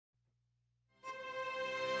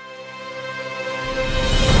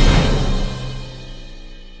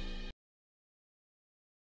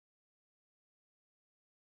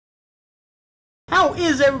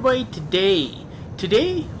is everybody today?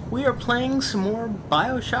 Today we are playing some more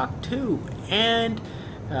Bioshock 2, and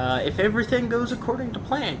if everything goes according to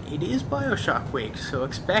plan, it is Bioshock week, so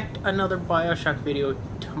expect another Bioshock video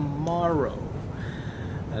tomorrow.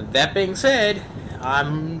 That being said,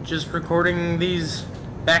 I'm just recording these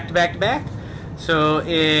back to back to back, so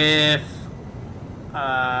if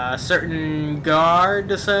a certain guard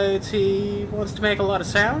decides he wants to make a lot of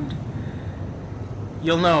sound,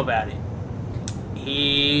 you'll know about it.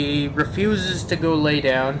 He refuses to go lay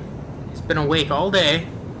down. He's been awake all day,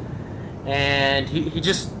 and he's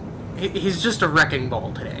just a wrecking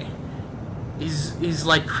ball today. He's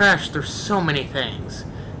like crashed through so many things.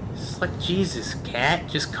 It's like, Jesus, cat,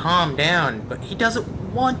 just calm down. But he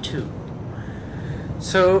doesn't want to.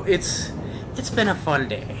 So it's been a fun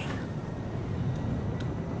day.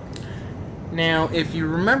 Now, if you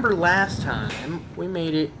remember last time, we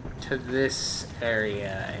made it to this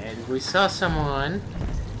area, and we saw someone.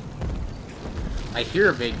 I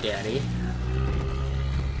hear a Big Daddy.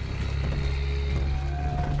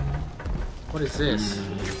 What is this?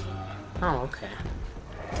 Oh, okay.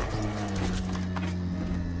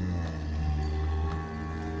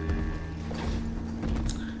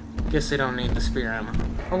 Guess I don't need the spear ammo.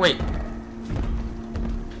 Oh, wait.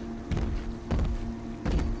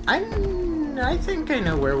 I think I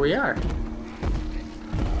know where we are.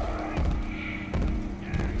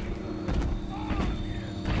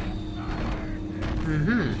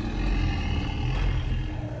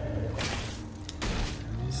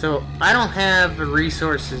 So, I don't have the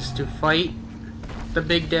resources to fight the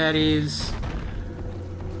Big Daddies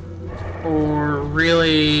or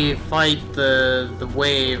really fight the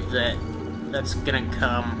wave that's gonna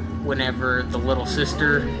come whenever the little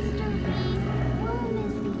sister.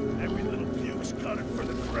 Every little puke's got it for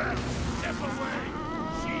the crowd. Step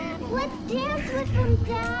away. Let's dance with them,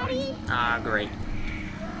 Daddy. Ah, great.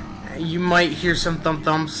 You might hear some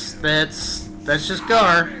thump-thumps. That's just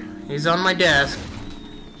Gar. He's on my desk.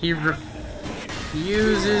 He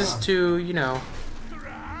refuses to, you know,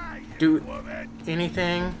 do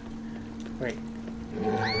anything. Wait.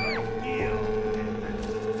 Can I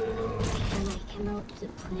come out to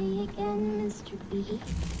play again, Mr. B?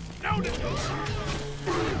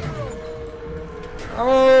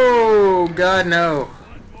 Oh, God, no.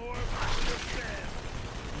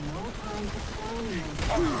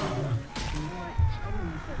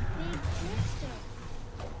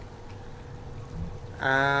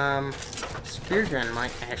 Spear gun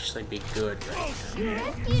might actually be good right now. You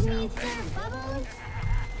rescued me, Sir Bubbles.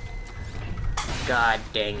 God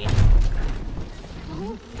dang it.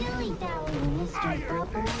 Don't silly that one, Mr.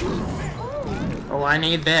 Bubbles. Oh, I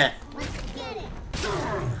need that. Let's get it.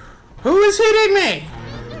 Who is hitting me?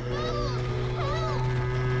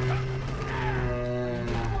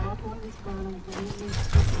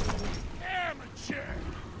 Amateur.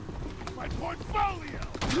 My portfolio.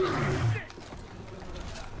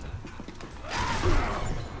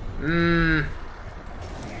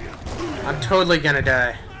 I'm totally gonna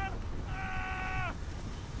die.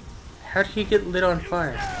 How did he get lit on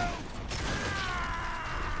fire?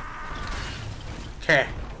 Okay.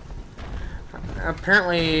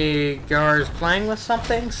 Apparently Gar's playing with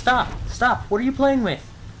something. Stop. Stop. What are you playing with?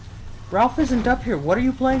 Ralph isn't up here. What are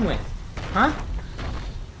you playing with? Huh?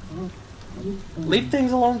 Leave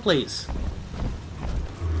things alone, please.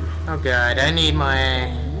 Oh God, I need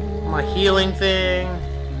my healing thing.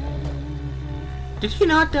 Did he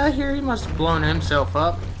not die here? He must have blown himself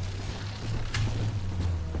up.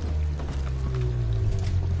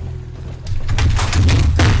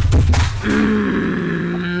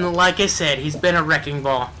 Like I said, he's been a wrecking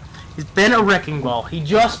ball. He's been a wrecking ball. He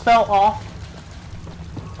just fell off.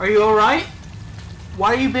 Are you alright?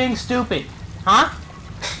 Why are you being stupid? Huh?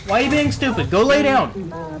 Why are you being stupid? Go lay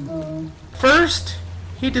down. First,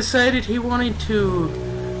 he decided he wanted to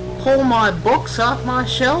pull my books off my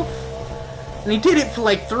shelf. And he did it for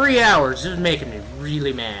like 3 hours. It was making me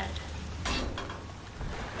really mad.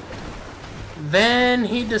 Then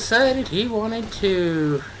he decided he wanted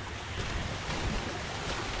to...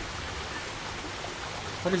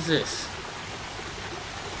 What is this?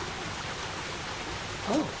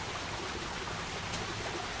 Oh.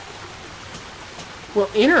 Well,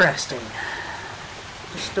 interesting.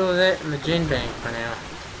 Just throw that in the gin bank for now.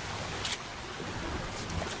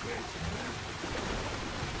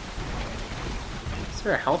 Is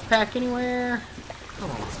there a health pack anywhere?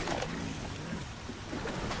 Oh.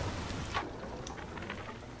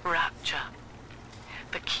 Rapture.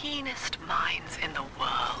 The keenest minds in the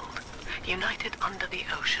world, united under the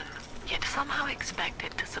ocean, yet somehow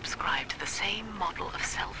expected to subscribe to the same model of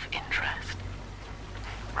self-interest.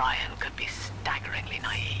 Ryan could be staggeringly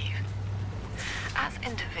naive. As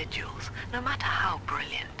individuals, no matter how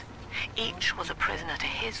brilliant, each was a prisoner to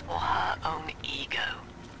his or her own ego,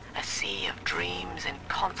 a sea of dreams in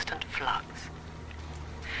constant flux.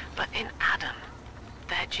 But in Adam,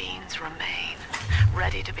 their genes remain,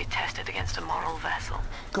 ready to be tested against a moral vessel.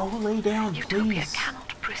 Go lay down, Utopia please. cannot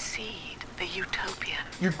precede the utopian.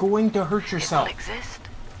 You're going to hurt It yourself. will exist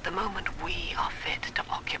the moment we are fit to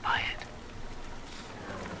occupy it.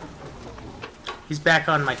 He's back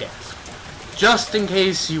on my desk. Just in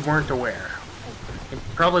case you weren't aware. It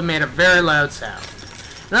probably made a very loud sound.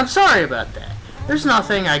 And I'm sorry about that. There's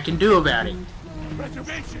nothing I can do about it.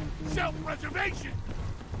 Preservation! Self-preservation!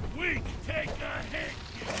 We can take a hit,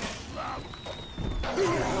 you schlub.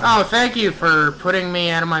 Oh, thank you for putting me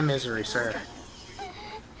out of my misery, sir.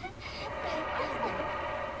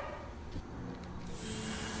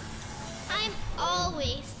 I'm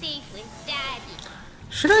always safe with Daddy.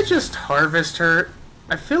 Should I just harvest her?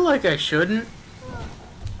 I feel like I shouldn't.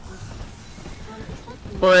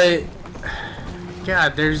 But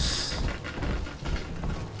God, there's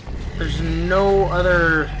no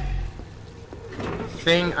other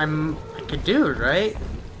thing I could do, right?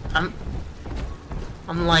 I'm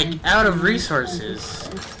like out of resources.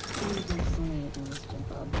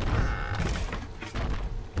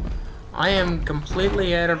 I am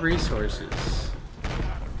completely out of resources.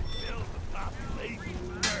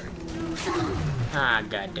 Ah,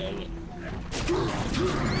 god dang it.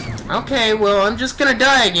 Okay, well, I'm just gonna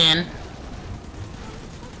die again.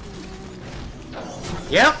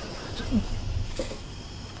 Yep.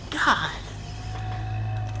 God.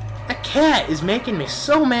 That cat is making me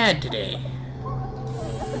so mad today.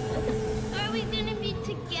 Are we gonna be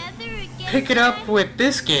together again? Pick it up with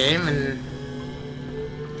this game and...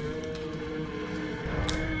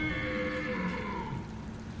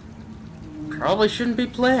 Probably shouldn't be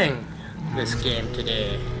playing this game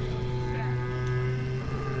today.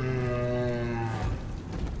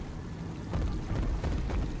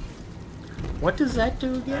 What does that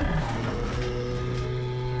do again?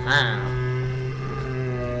 I don't know.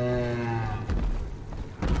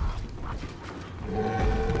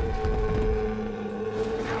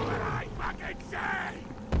 I fucking say!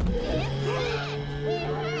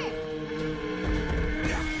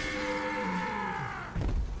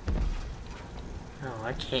 Oh,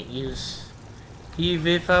 I can't use Eve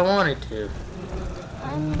if I wanted to.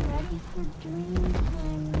 I'm ready for dream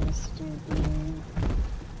time, Mr. Bean.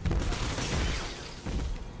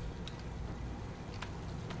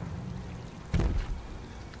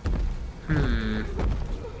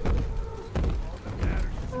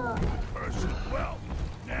 Person, well,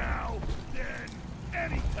 now, then,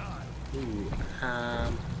 anytime. Ooh,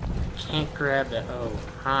 can't grab the... Oh,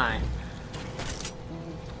 hi.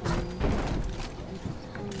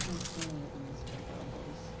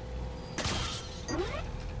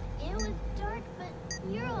 It was dark, but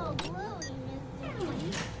you're all glowy, Mr.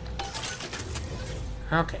 Bean.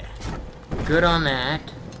 Okay. Good on that.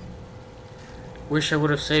 Wish I would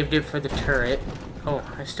have saved it for the turret. Oh,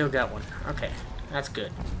 I still got one. Okay, that's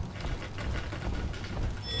good.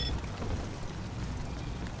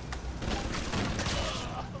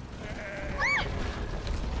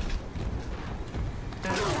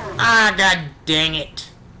 Ah, god dang it.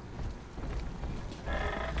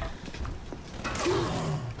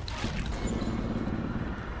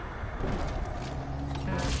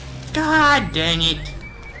 God dang it.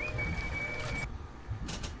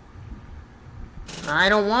 I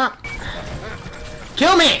don't want...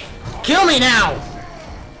 Kill me! Kill me now!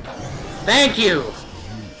 Thank you!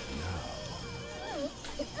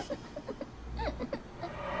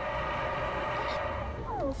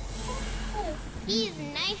 He's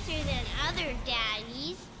nicer than other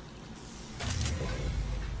daddies.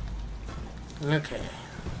 Okay.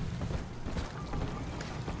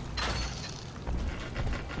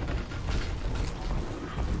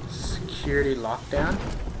 Security lockdown?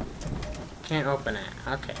 Can't open it.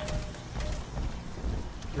 Okay.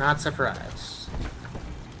 Not surprised.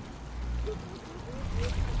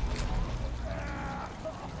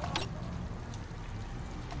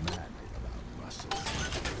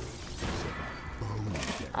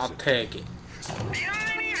 I'll take it.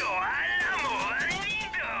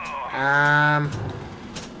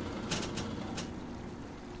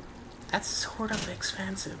 That's sort of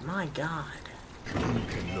expensive. My God. You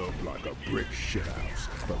can look like a brick shithouse,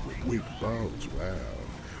 but with weak bones, well,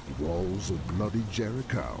 walls of bloody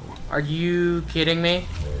Jericho. Are you kidding me?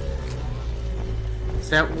 Is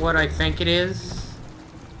that what I think it is?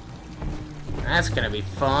 That's gonna be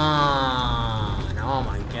fun. Oh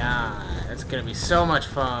my God. That's gonna be so much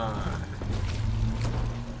fun.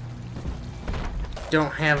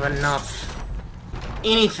 don't have enough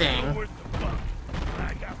anything. Worth the buck.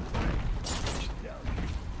 I got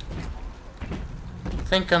I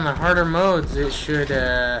think on the harder modes it should,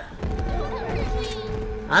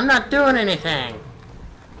 I'm not doing anything.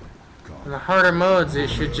 On the harder modes it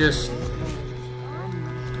should just,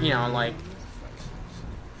 you know, like,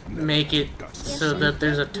 make it so that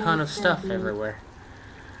there's a ton of stuff everywhere.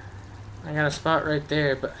 I got a spot right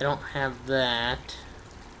there, but I don't have that.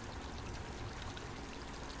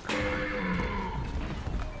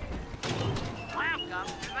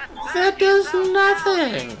 That does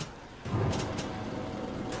nothing!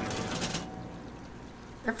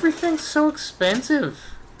 Everything's so expensive.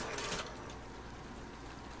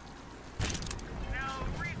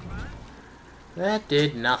 That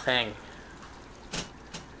did nothing.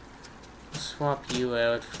 Swap you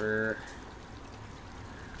out for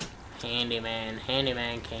Handyman.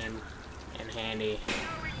 Handyman came in handy.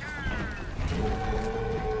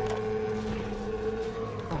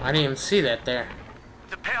 Oh, I didn't even see that there.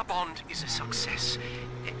 The pair bond is a success.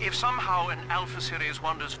 If somehow an Alpha Series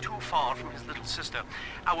wanders too far from his little sister,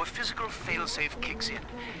 our physical failsafe kicks in,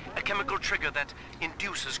 a chemical trigger that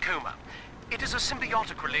induces coma. It is a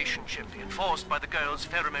symbiotic relationship enforced by the girl's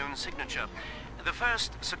pheromone signature. The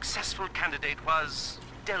first successful candidate was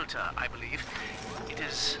Delta, I believe. It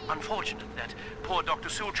is unfortunate that poor Dr.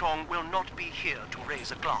 Suchong will not be here to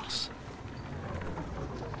raise a glass.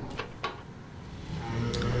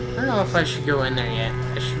 I don't know if I should go in there yet.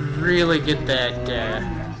 I should really get that,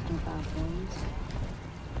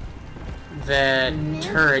 that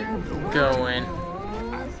turret going.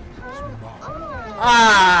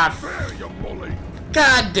 Ah!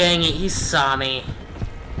 God dang it, he saw me.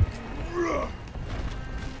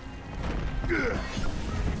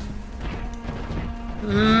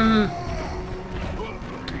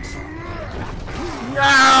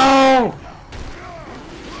 No!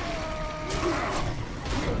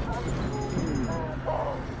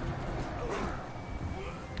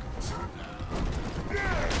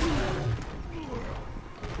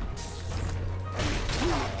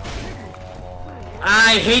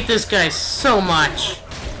 I hate this guy so much.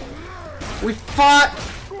 We fought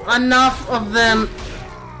enough of them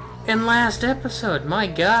in last episode. My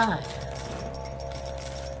God.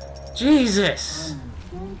 Jesus.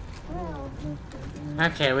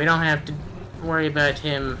 Okay, we don't have to worry about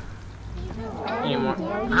him anymore.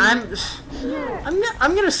 I'm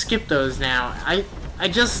gonna skip those now. I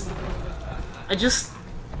just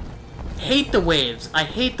hate the waves. I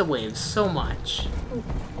hate the waves so much.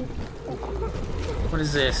 What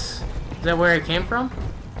is this? Is that where I came from?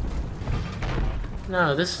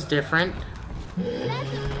 No, this is different.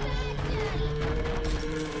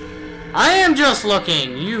 I am just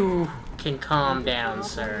looking. You can calm down,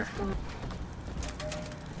 sir.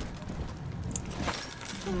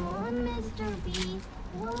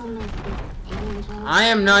 I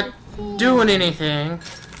am not doing anything.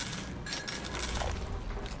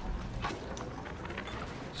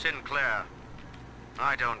 Sinclair,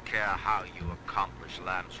 I don't care how you accomplish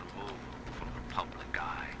Lamb's removal from the public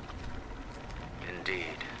eye.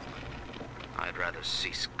 Indeed, I'd rather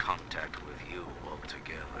cease contact with you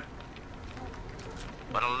altogether.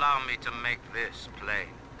 But allow me to make this plain.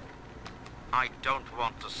 I don't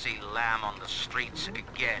want to see Lamb on the streets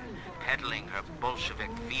again, peddling her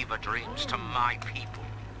Bolshevik fever dreams to my people.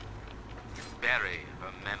 Bury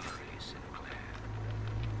her memory, Sinclair.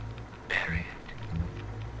 Bury it,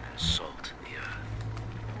 and salt the earth.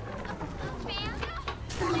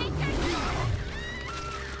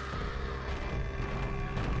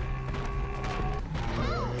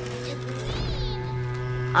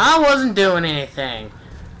 I wasn't doing anything.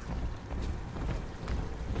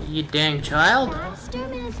 You dang child. Faster,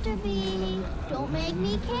 Mr. B. Don't make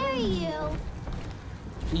me carry you.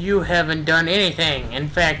 You haven't done anything. In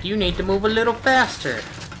fact, you need to move a little faster.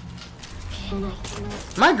 Am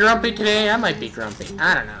I grumpy today? I might be grumpy.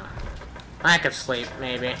 I don't know. I could sleep,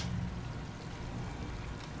 maybe.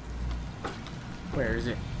 Where is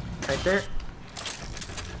it? Right there?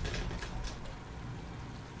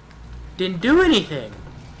 Didn't do anything.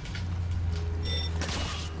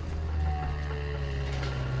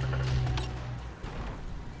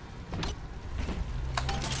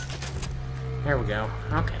 There we go.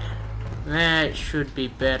 Okay. That should be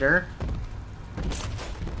better.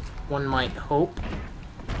 One might hope.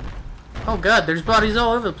 Oh god, there's bodies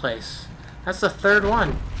all over the place. That's the third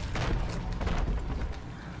one.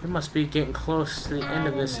 We must be getting close to the end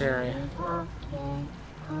of this area.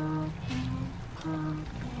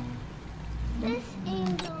 This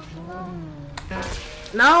angel's lonely.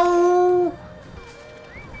 No!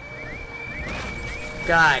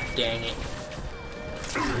 God dang it.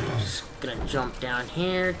 Gonna jump down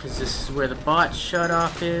here, because this is where the bot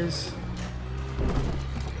shut-off is.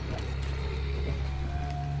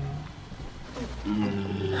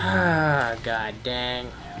 Ah, god dang.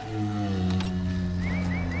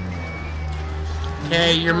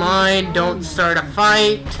 Okay, you're mine. Don't start a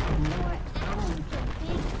fight.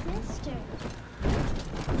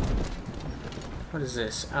 What is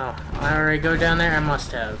this? Oh, I already go down there? I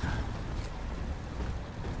must have.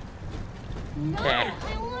 Okay.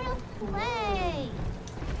 I wanna play.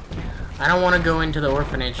 I don't want to go into the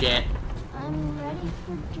orphanage yet. I'm ready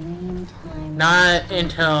for dream time. Not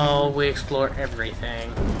until we explore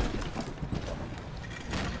everything.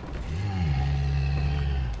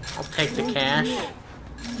 I'll take the cash.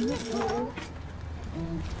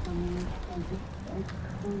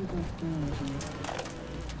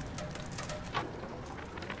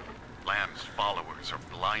 Lamb's followers are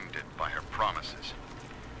blinded by her promises.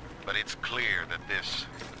 But it's clear that this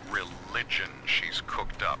religion she's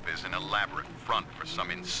cooked up is an elaborate front for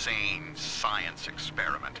some insane science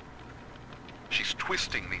experiment. She's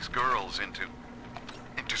twisting these girls into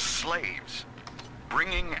slaves,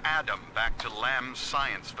 bringing Adam back to Lamb's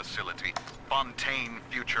science facility, Fontaine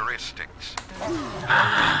Futuristics. I've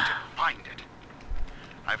got to find it.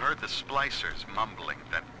 I've heard the splicers mumbling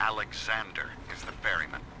that Alexander is the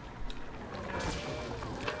ferryman.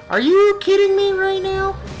 Are you kidding me right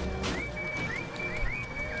now?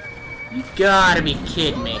 You gotta be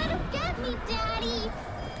kidding me. Get me, Daddy.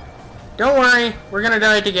 Don't worry, we're gonna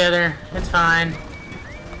die together. It's fine.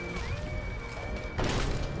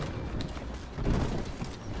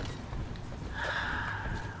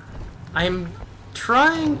 I'm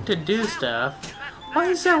trying to do stuff. Why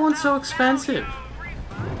is that one so expensive?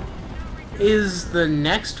 Is the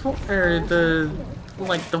next one, or the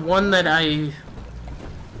one that I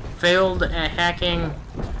failed at hacking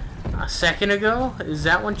a second ago, is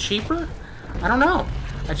that one cheaper? I don't know.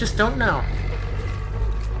 I just don't know.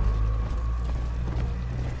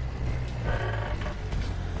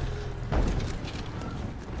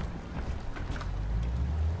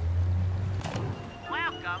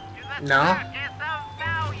 No.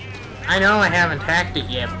 I know I haven't hacked it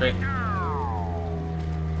yet,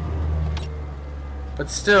 but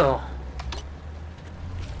still.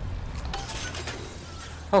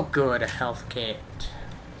 Oh good, a health kit.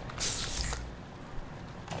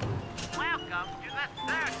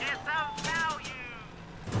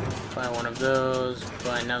 Buy one of those,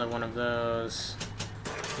 buy another one of those.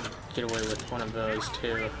 Get away with one of those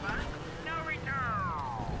too.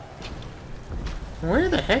 Where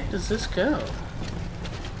the heck does this go?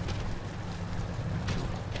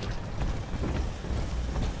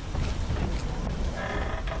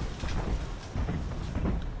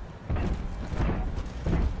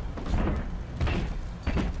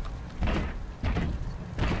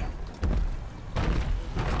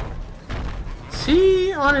 Is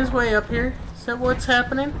he on his way up here? Is that what's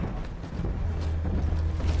happening?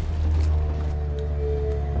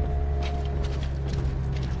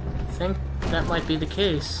 I think that might be the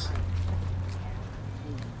case.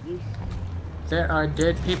 There are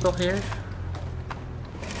dead people here.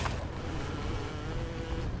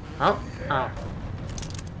 Oh.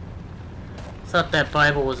 Thought that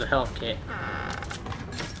Bible was a health kit.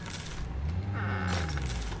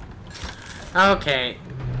 Okay.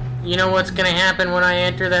 You know what's gonna happen when I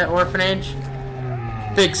enter that orphanage?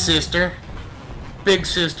 Big Sister. Big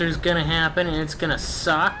Sister's gonna happen and it's gonna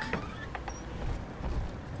suck.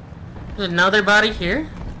 There's another body here?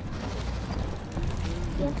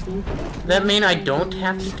 Does that mean I don't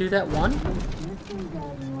have to do that one?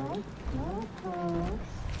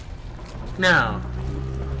 No.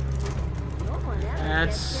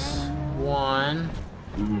 That's one.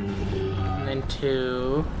 And then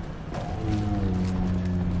two.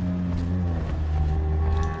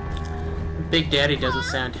 Big Daddy doesn't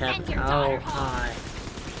sound happy. Oh, hi.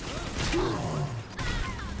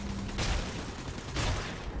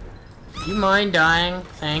 You mind dying?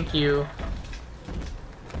 Thank you.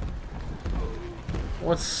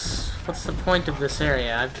 What's the point of this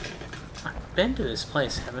area? I've been to this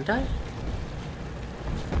place, haven't I?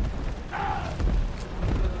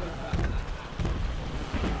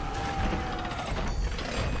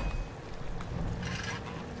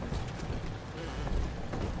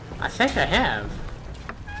 I think I have.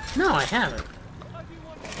 No, I haven't.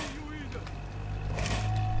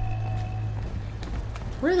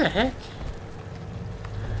 Where the heck?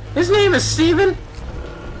 His name is Steven?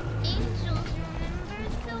 Angels remember,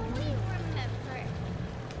 so we remember.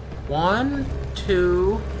 1,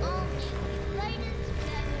 2. Only light is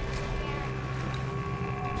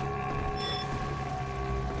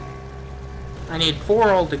better. I need 4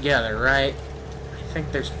 altogether, right? I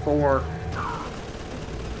think there's 4.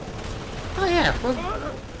 Oh yeah, well,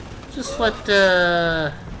 just let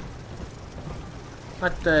the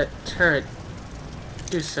turret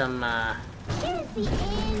do some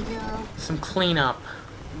cleanup.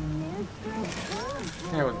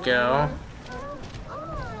 There we go.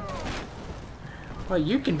 Well,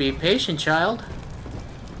 you can be patient, child.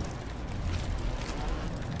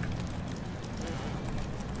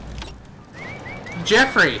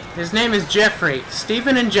 Jeffrey. His name is Jeffrey.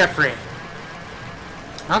 Stephen and Jeffrey.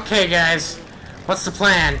 Okay, guys. What's the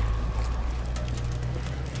plan?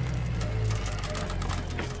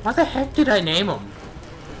 Why the heck did I name him?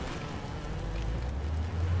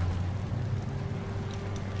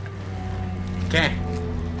 Okay.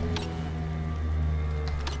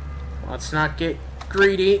 Let's not get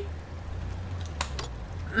greedy.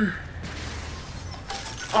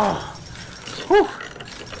 Oh. Whew.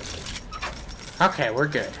 Okay, we're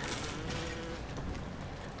good.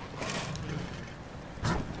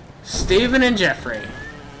 Stephen and Jeffrey.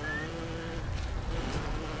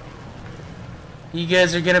 You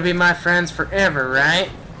guys are gonna be my friends forever, right?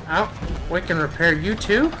 Oh, we can repair you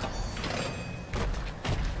too?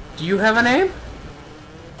 Do you have a name?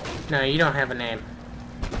 No, you don't have a name.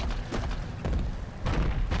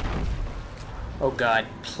 Oh God,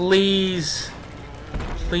 please.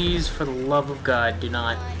 Please, for the love of God, do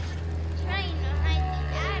not.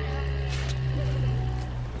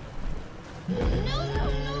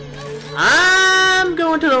 I'm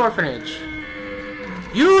going to the orphanage.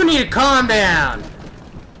 You need to calm down.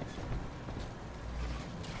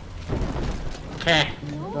 Okay.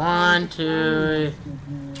 1, 2.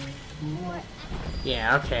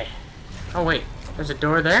 Yeah, okay. Oh wait, there's a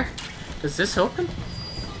door there? Does this open?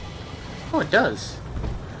 Oh, it does.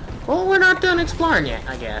 Well, we're not done exploring yet,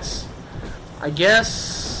 I guess. I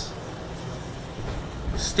guess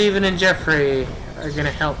Stephen and Jeffrey are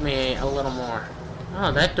gonna help me a little more.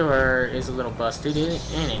 Oh, that door is a little busted, ain't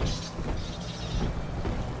it?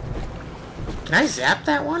 Can I zap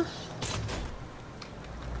that one?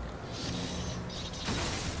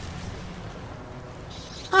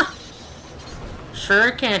 Huh. Sure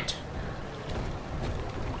I can't.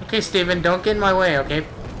 Okay, Stephen, don't get in my way, okay?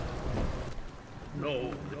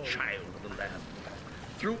 Know the child of the Lamb.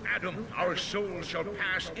 Through Adam, our souls shall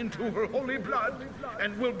pass into her holy blood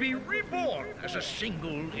and will be reborn as a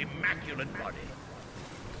single immaculate body.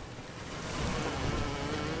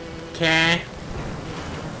 Okay.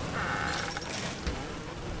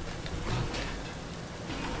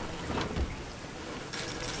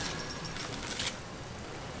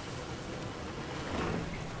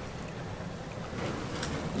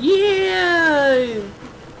 Yeah!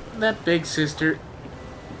 That big sister.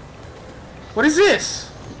 What is this?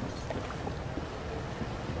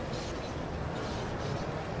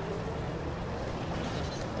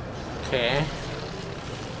 Okay.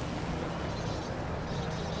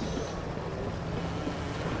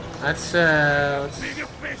 Let's Bigger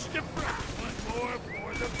fish to fry. One more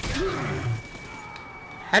for the...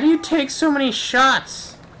 How do you take so many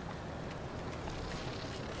shots?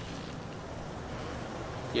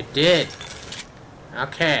 You did.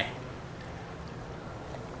 Okay.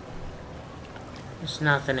 There's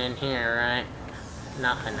nothing in here, right?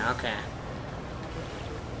 Nothing, okay.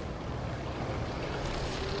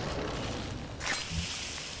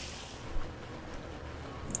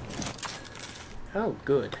 Oh,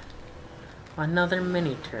 good. Another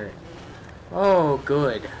mini turret. Oh,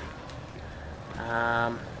 good.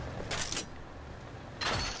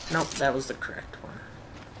 Nope, that was the correct one.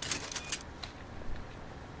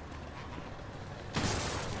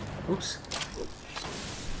 Oops.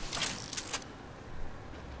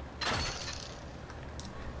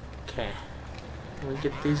 Okay. Can we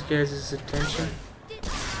get these guys' attention?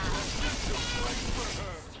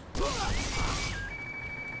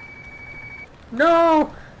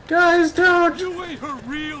 No! Guys, don't! You ain't her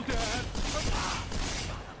real dad.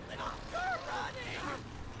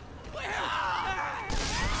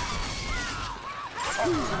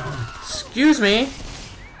 Excuse me?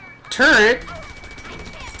 Turret?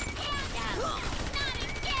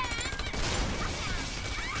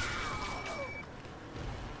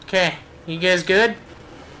 Okay, you guys good?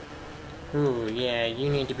 Ooh, yeah, you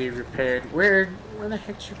need to be repaired. Where the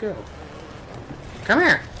heck did you go? Come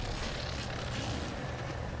here!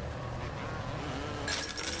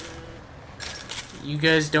 You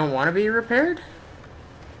guys don't want to be repaired?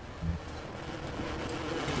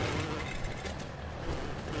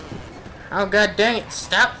 Oh, god dang it,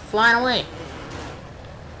 stop flying away!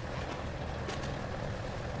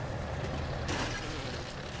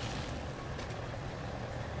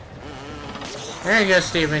 There you go,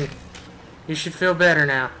 Steven. You should feel better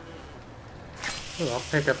now. Ooh, I'll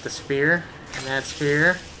pick up the spear. And that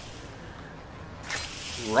spear.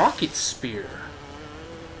 Rocket spear.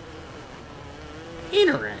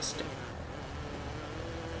 Interesting.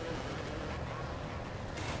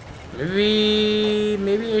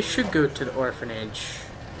 Maybe I should go to the orphanage.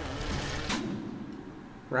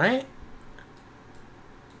 Right?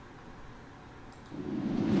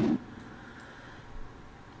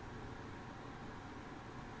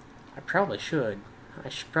 I probably should. I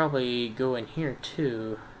should probably go in here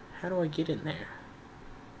too. How do I get in there?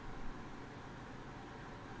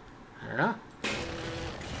 I don't know.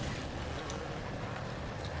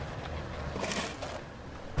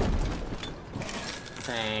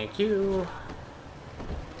 Thank you.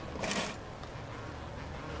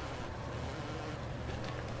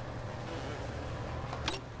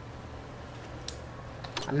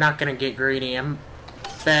 I'm not gonna get greedy. I'm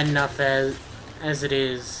bad enough as it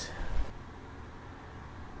is.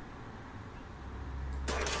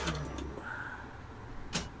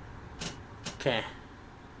 Okay.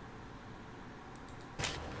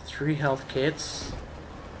 3 health kits.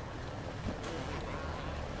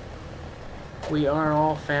 We are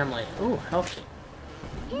all family. Ooh, health kit.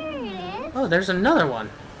 Here it is. Oh, there's another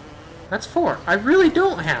one. That's 4. I really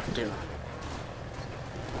don't have to.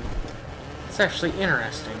 It's actually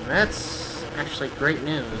interesting. That's actually great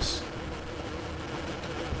news.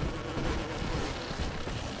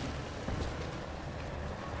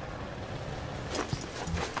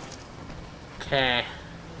 Okay.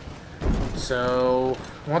 So,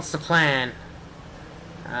 what's the plan?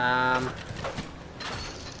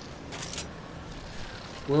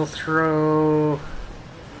 We'll throw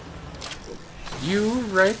you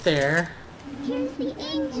right there. Here's the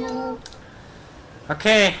angel.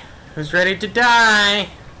 Okay, who's ready to die?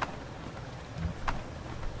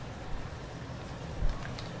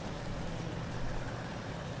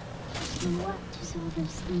 What is all those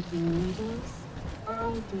sleeping angels?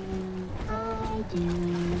 I do.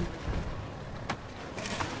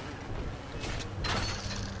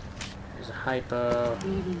 There's a hypo.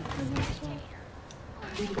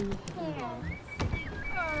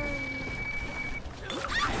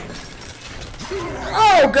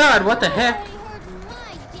 Oh god, what the heck?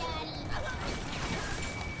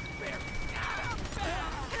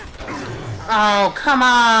 Oh, come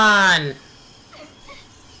on!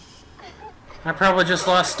 I probably just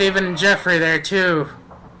lost Steven and Jeffrey there too.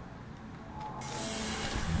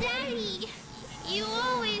 Daddy, you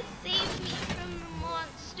always save me from the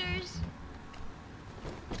monsters.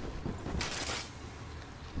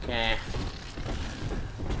 Okay.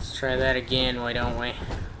 Let's try that again, why don't we?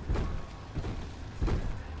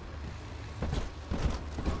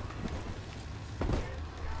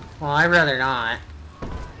 Well, I'd rather not,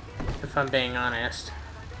 if I'm being honest.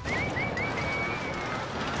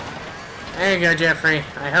 There you go, Jeffrey.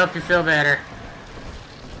 I hope you feel better.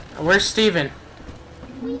 Where's Steven?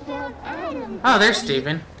 We found Adam. Oh, there's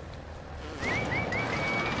Steven.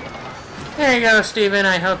 There you go, Steven.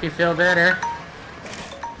 I hope you feel better.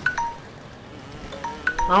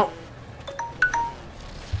 Oh.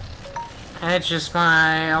 That's just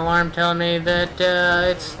my alarm telling me that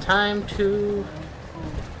it's time to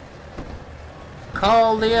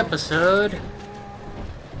call the episode.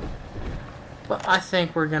 But I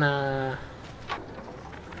think we're gonna...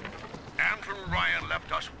 Andrew Ryan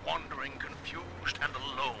left us wandering, confused, and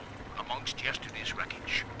alone amongst yesterday's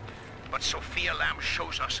wreckage. But Sophia Lamb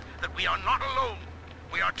shows us that we are not alone.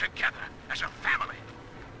 We are together as a family.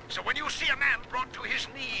 So when you see a man brought to his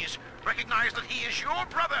knees, recognize that he is your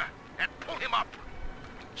brother and pull him up.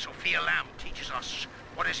 Sophia Lamb teaches us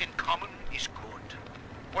what is in common is good.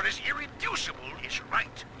 What is irreducible is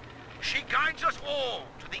right. She guides us all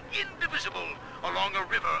to the indivisible along a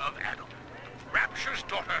river of Adam. Rapture's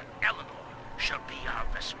daughter, Eleanor, shall be our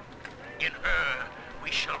vessel. In her, we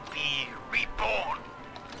shall be reborn.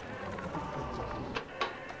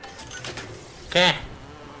 Okay.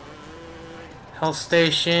 Health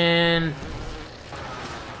station.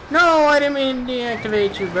 No, I didn't mean to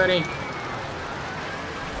deactivate you, buddy.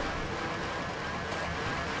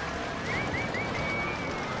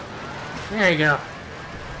 There you go.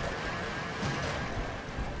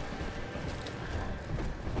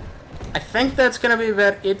 I think that's gonna be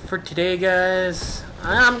about it for today, guys.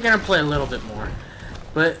 I'm gonna play a little bit more,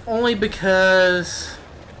 but only because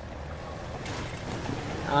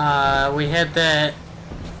we had that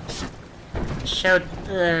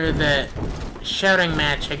shouting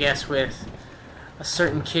match, I guess, with a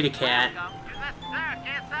certain kitty cat.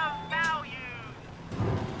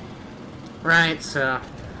 Right, so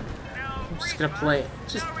Just gonna play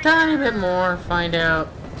just a tiny bit more, find out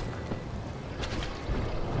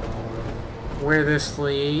where this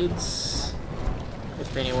leads,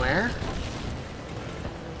 if anywhere.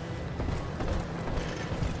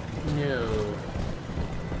 No.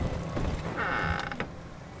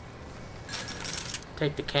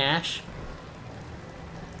 Take the cash.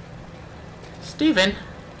 Steven,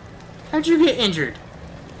 how'd you get injured?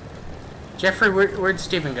 Jeffrey, where'd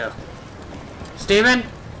Steven go? Steven?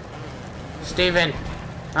 Steven.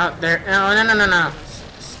 Oh, there. Oh, no, no, no, no.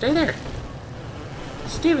 Stay there.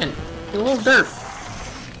 Steven, you little dirt.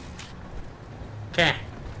 Okay.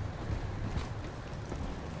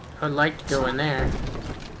 I would like to go in there.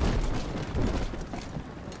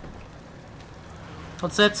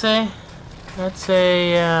 What's that say? That's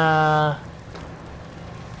a,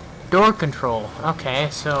 door control. Okay,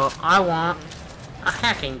 so I want a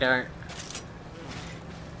hacking dart.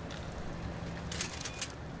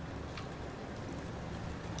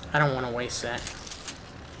 I don't want to waste that.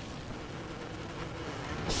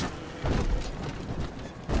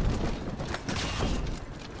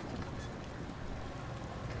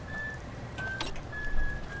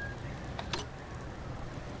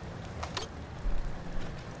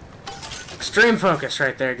 Extreme focus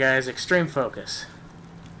right there, guys. Extreme focus.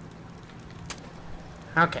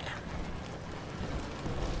 Okay.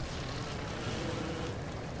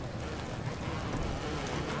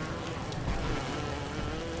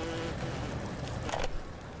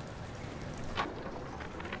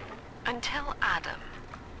 Until Adam,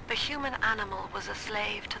 the human animal was a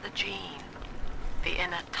slave to the gene, the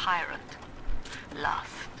inner tyrant.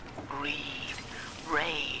 Lust, greed,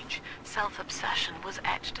 rage, self-obsession was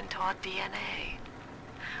etched into our DNA.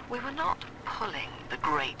 We were not pulling the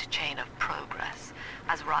great chain of progress,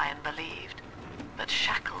 as Ryan believed, but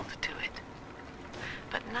shackled to it.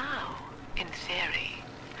 But now, in theory,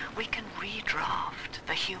 we can redraft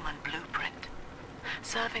the human blueprint.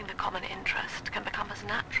 Serving the common interest can become as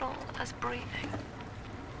natural as breathing.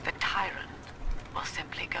 The tyrant will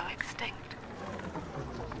simply go extinct.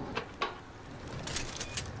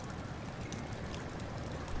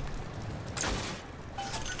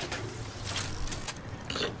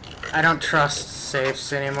 I don't trust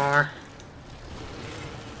safes anymore.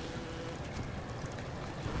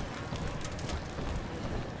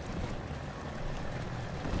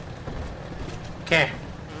 Okay.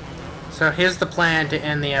 So here's the plan to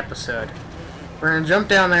end the episode. We're gonna jump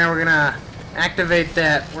down there, we're gonna activate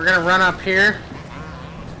that. We're gonna run up here.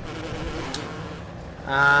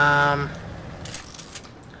 We're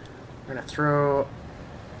gonna throw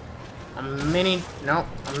a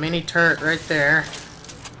mini turret right there.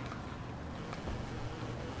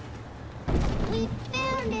 We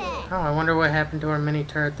found it! Oh, I wonder what happened to our mini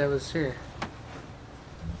turret that was here.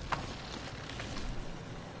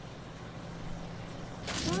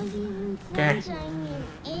 Okay.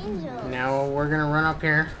 Now we're gonna run up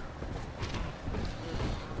here.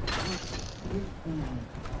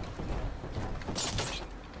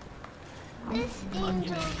 This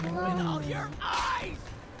angel's glowing. Your eyes!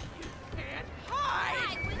 You can't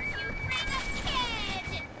hide! Why would you bring a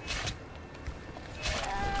kid?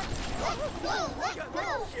 Let's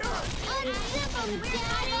go! Unzip him,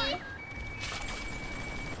 Daddy!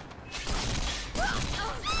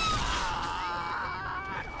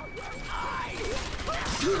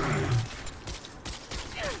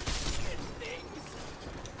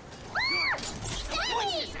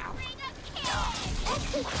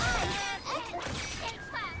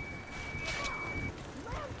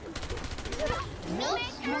 No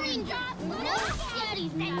screwing drop, no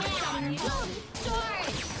daddy's man, no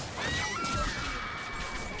story.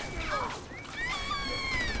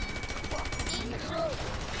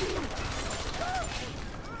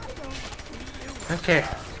 Okay.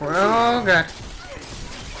 Oh god.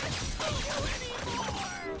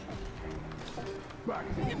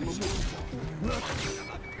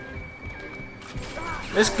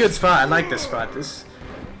 This is a good spot. I like this spot. This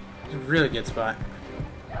is a really good spot.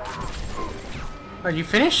 Oh, did you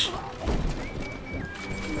finish?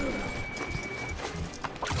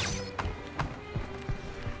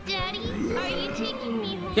 Daddy, are you taking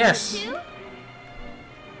me home Yes. too?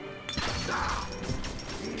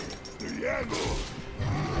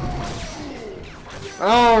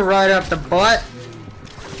 Oh, right up the butt.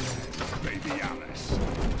 Baby Alice.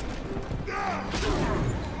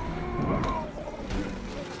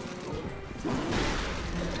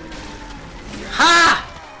 Ha!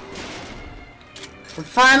 We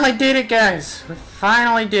finally did it, guys. We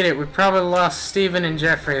finally did it. We probably lost Steven and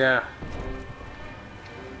Jeffrey, though.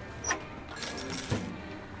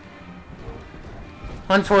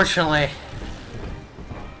 Unfortunately.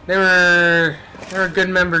 They were good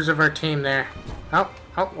members of our team there. Oh,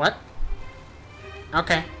 what?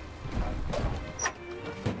 Okay.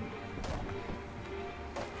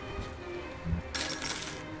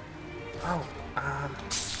 Oh,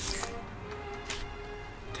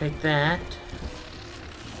 take that.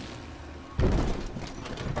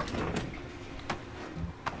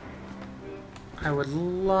 I would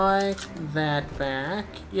like that back.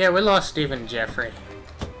 Yeah, we lost Steve and Jeffrey.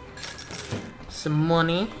 Some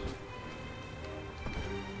money.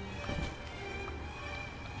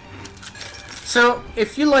 So,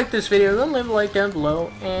 if you like this video, then leave a like down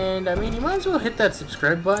below. And, I mean, you might as well hit that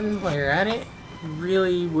subscribe button while you're at it. It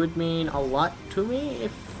really would mean a lot to me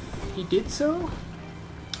if you did so.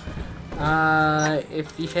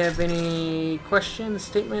 If you have any questions,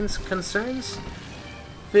 statements, concerns,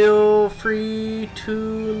 feel free to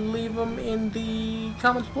leave them in the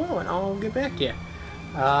comments below and I'll get back to you.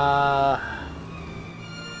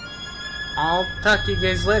 I'll talk to you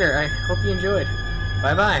guys later. I hope you enjoyed.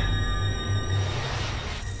 Bye-bye.